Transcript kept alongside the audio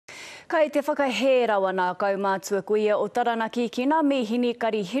Kai te whakahērawa nā kaumātua kuia o Taranaki ki ngā mihini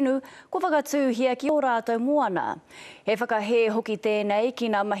kari hinu ko whakatūhia ki o rātou moana. He whakahē hoki tēnei ki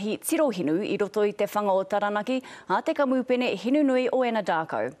ngā mahi tirohinu i roto i te whanga o Taranaki a te kamupene hinu nui o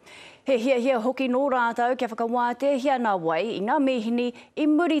Anadarko. He hia hoki nō rātou kia whakawāte hia nā wai i ngā mihini i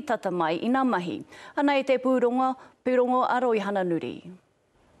muri tata mai i ngā mahi. Ana i te pūrongo aro i hana nuri.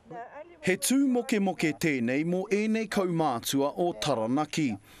 He tū moke tēnei mō ēnei kaumātua o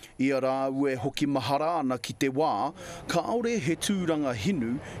Taranaki. Ia rā ue hoki mahara ana ki te wā, ka aore he tūranga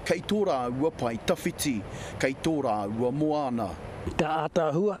hinu kei tō rā ua pai tawhiti, kei tō rā ua moana. Tā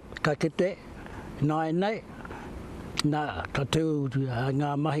ātahua, ka kite, nei, nā ka tū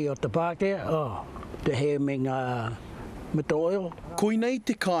ngā mahi o te Pākehā, te he me ngā metoil. Koinei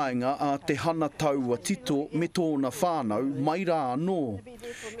te kāinga a te hana taua tito me tōna whānau mai rā anō.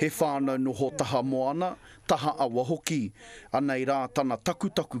 He whānau noho taha moana, taha awa hoki. Anei rā tana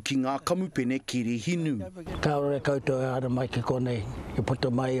takutaku ki ngā kamupene kiri hinu. Ka ore koutou e ara mai ki konei, i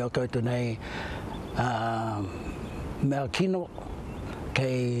puta mai o koutou nei mea kino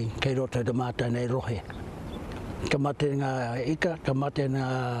kei roto te mātai nei rohe. Ka mate ngā ika, ka mate ngā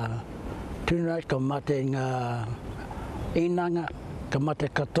tūnei, ka mate ngā inanga, ka mate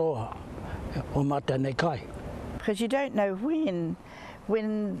katoa o mate nei kai. Because you don't know when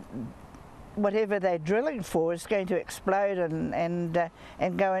whatever they're drilling for is going to explode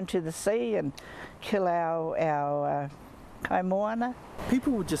and go into the sea and kill our kaimoana.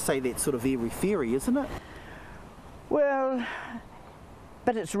 People would just say that's sort of airy-fairy, isn't it? Well,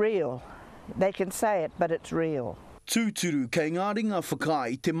 but it's real. They can say it, but it's real. Tūturu kei ngā ringa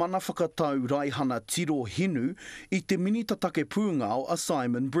whakai te mana whakatau raihana tiro hinu I te minitatake pūngao a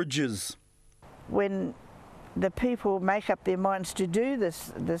Simon Bridges. When the people make up their minds to do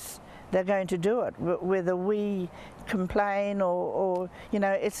this, they're going to do it. Whether we complain or you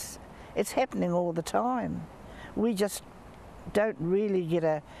know, it's happening all the time. We just don't really get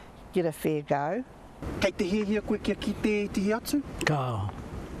a fair go. Kei te hia koe kia ki te atu?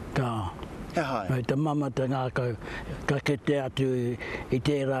 Ka. He hai? Mai te mama te ngākau, ka kete atu I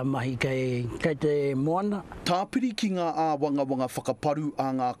tērā mahi kei te moana. Tāpiri ki ngā āwangawanga whakaparu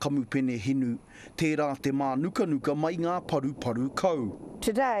a ngā kamupene hinu, tērā te mā nuka mai ngā paru kau.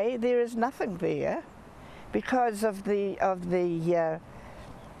 Today there is nothing there because of this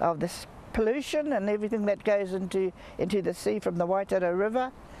pollution and everything that goes into the sea from the Waitara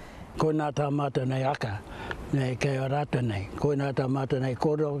River. Ko nā tā mata nei aka, nei kei o rata nei. Ko nā tā mata nei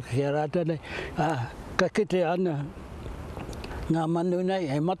koro kei o rata nei. Ka kite ana, ngā manu nei,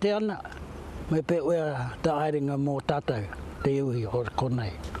 he mate ana, me pe ua ta airinga mō tātou, te iwi o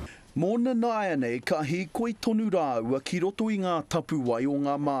konei. Mōna nāia nei ka hi koe tonu rāua ki roto I ngā tapuwai o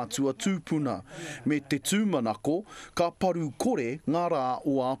ngā mātua tūpuna. Me te tūmanako, ka paru kore ngā rā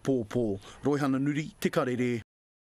o a pōpō. Roihana nuri, te Karere.